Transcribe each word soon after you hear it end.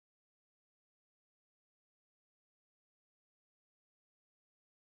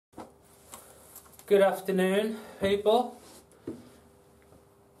Good afternoon, people.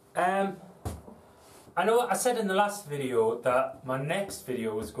 I know I said in the last video that my next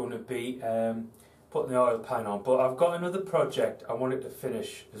video was going to be putting the oil pan on, but I've got another project I wanted to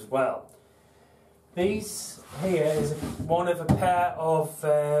finish as well. These here is one of a pair of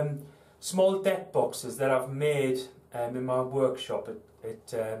small deck boxes that I've made in my workshop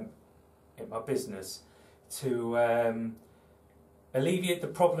at my business to alleviate the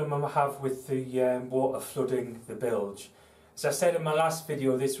problem I have with the water flooding the bilge. As I said in my last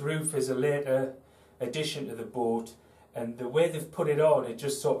video, this roof is a later addition to the boat, and the way they've put it on, it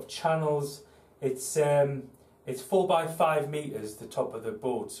just sort of channels. It's 4 by 5 meters, the top of the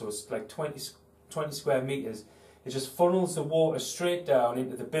boat, so it's like 20 square meters. It just funnels the water straight down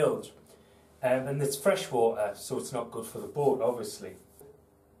into the bilge, and it's fresh water, so it's not good for the boat, obviously.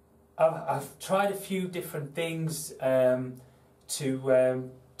 I've tried a few different things to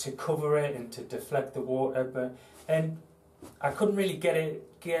cover it and to deflect the water, and I couldn't really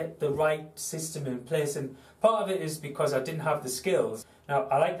get the right system in place, and part of it is because I didn't have the skills. Now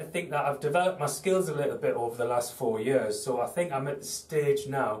I like to think that I've developed my skills a little bit over the last 4 years, so I think I'm at the stage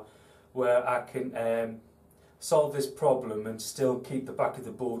now where I can solve this problem and still keep the back of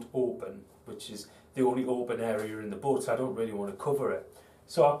the boat open, which is the only open area in the boat, so I don't really want to cover it.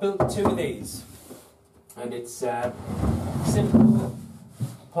 So I built 2 of these, and it's simple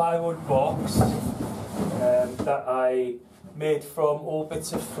plywood box that I made from all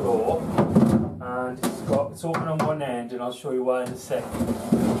bits of floor, and it's open on one end, and I'll show you why in a second.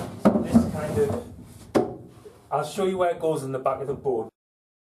 So this kind of, I'll show you where it goes in the back of the boat.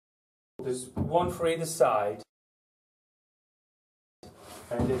 There's one for either side,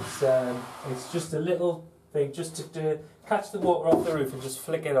 and it's just a little thing just to catch the water off the roof and just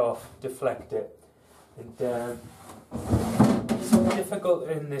flick it off, deflect it. And it's difficult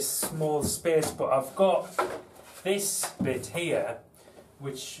in this small space, but I've got this bit here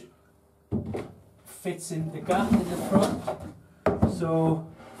which fits in the gap in the front, so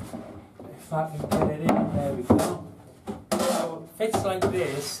if I can get it in, there we go. So it fits like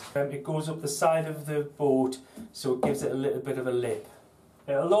this, and it goes up the side of the boat, so it gives it a little bit of a lip.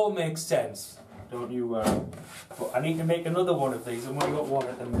 It'll all make sense, don't you worry. But I need to make another one of these. I've only got one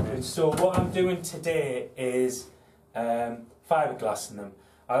at the minute. So what I'm doing today is fiberglassing them.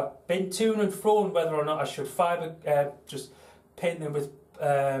 I've been to and fro whether or not I should just paint them with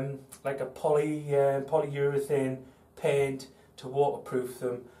like a polyurethane paint to waterproof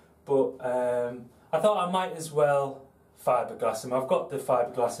them, but I thought I might as well fiberglass them. I've got the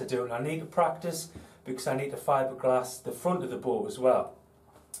fiberglass to do, and I need to practice because I need to fiberglass the front of the boat as well.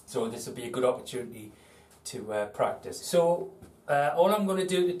 So this will be a good opportunity to practice. So all I'm going to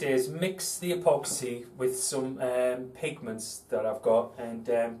do today is mix the epoxy with some pigments that I've got, and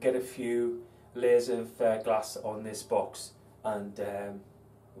get a few layers of glass on this box, and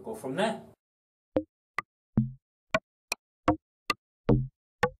we'll go from there.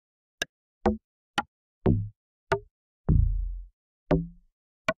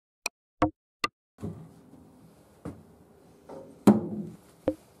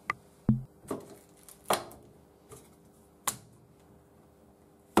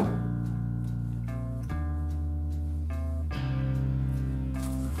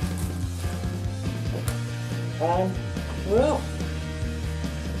 And we're off.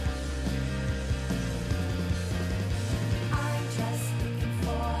 I'm just looking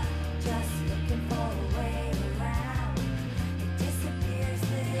for a way around. It disappears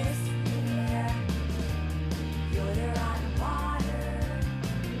this year. You're on water.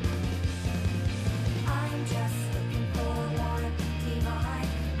 I'm just looking for one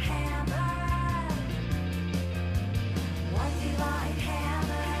divine hammer. One divine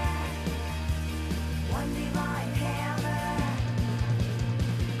hammer. One divine hammer.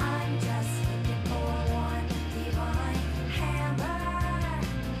 I'm just looking for one divine hammer.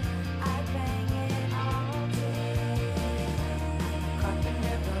 I bang it all day.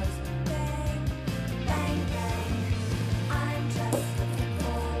 Carpenter goes bang, bang, bang. I'm just looking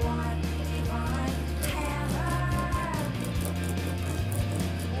for one divine hammer.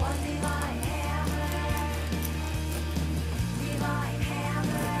 One divine hammer. Divine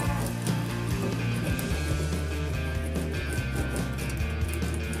hammer.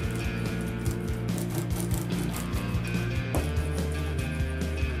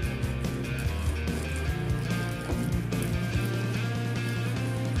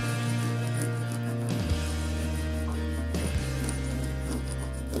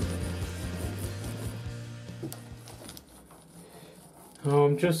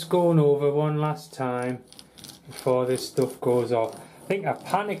 I'm just going over one last time before this stuff goes off. think I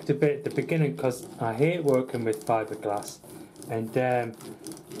panicked a bit at the beginning because I hate working with fiberglass, and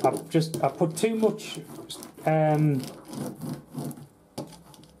I put too much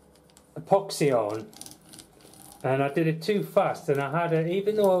epoxy on, and I did it too fast, and I had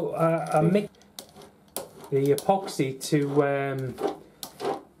even though I mixed the epoxy to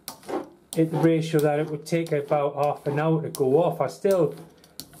at the ratio that it would take about half an hour to go off, I still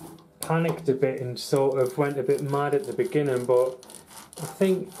panicked a bit and sort of went a bit mad at the beginning, but I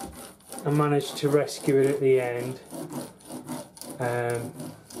think I managed to rescue it at the end.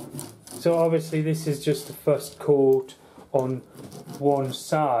 So obviously this is just the first coat on one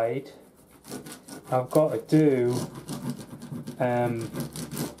side. I've got to do the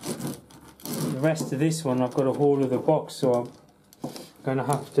rest of this one. I've got a whole other box, so I'm going to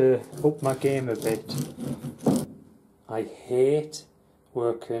have to up my game a bit. I hate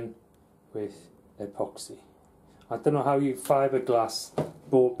working with epoxy. I don't know how you fiberglass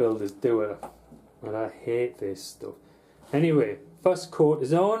boat builders do it, but I hate this stuff. Anyway, first coat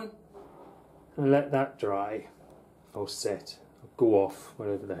is on, and let that dry, or set, or go off,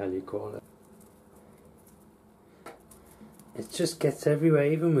 whatever the hell you call it. It just gets everywhere,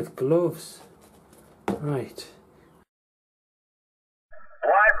 even with gloves. Right.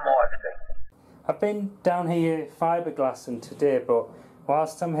 I've been down here fiberglassing today, but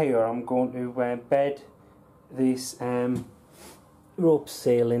whilst I'm here I'm going to bed this rope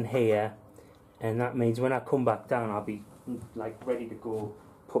sail in here, and that means when I come back down I'll be like ready to go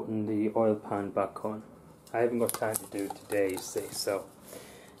putting the oil pan back on. I haven't got time to do it today, you see. So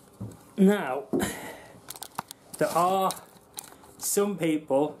now there are some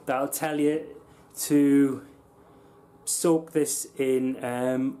people that'll tell you to soak this in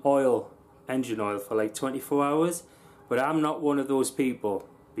engine oil for like 24 hours, but I'm not one of those people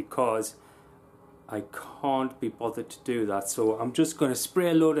because I can't be bothered to do that. So I'm just going to spray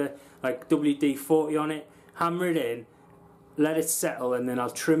a load of like WD-40 on it, hammer it in, let it settle, and then I'll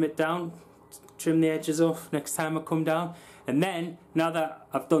trim it down, trim the edges off next time I come down. And then, now that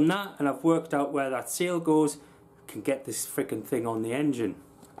I've done that and I've worked out where that sail goes, I can get this freaking thing on the engine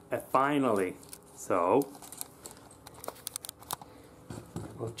finally. So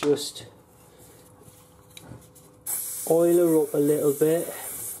I'll just oil her up a little bit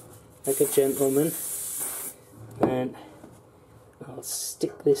like a gentleman, and I'll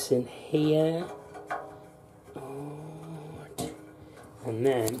stick this in here, and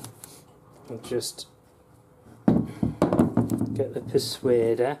then I'll just get the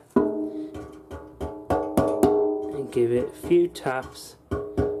persuader and give it a few taps,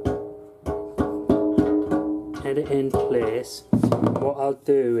 get it in place. What I'll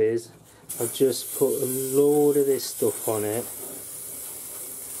do is I'll just put a load of this stuff on it,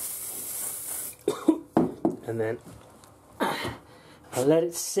 and then I'll let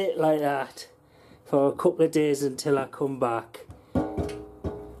it sit like that for a couple of days until I come back,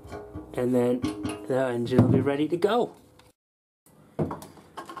 and then the engine will be ready to go.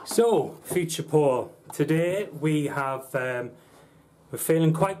 So, future Paul, today we have we're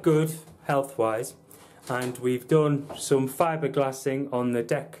feeling quite good health wise, and we've done some fiberglassing on the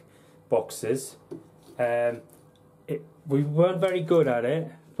deck boxes. We weren't very good at it,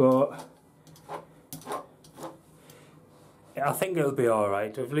 but I think it'll be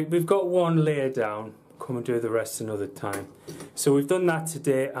alright. We've got one layer down, come and do the rest another time. So we've done that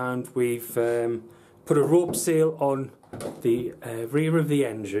today, and we've put a rope sail on the rear of the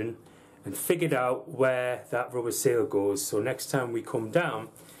engine and figured out where that rubber sail goes. So next time we come down,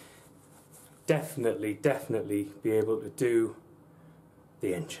 definitely be able to do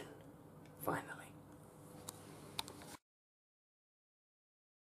the engine finally.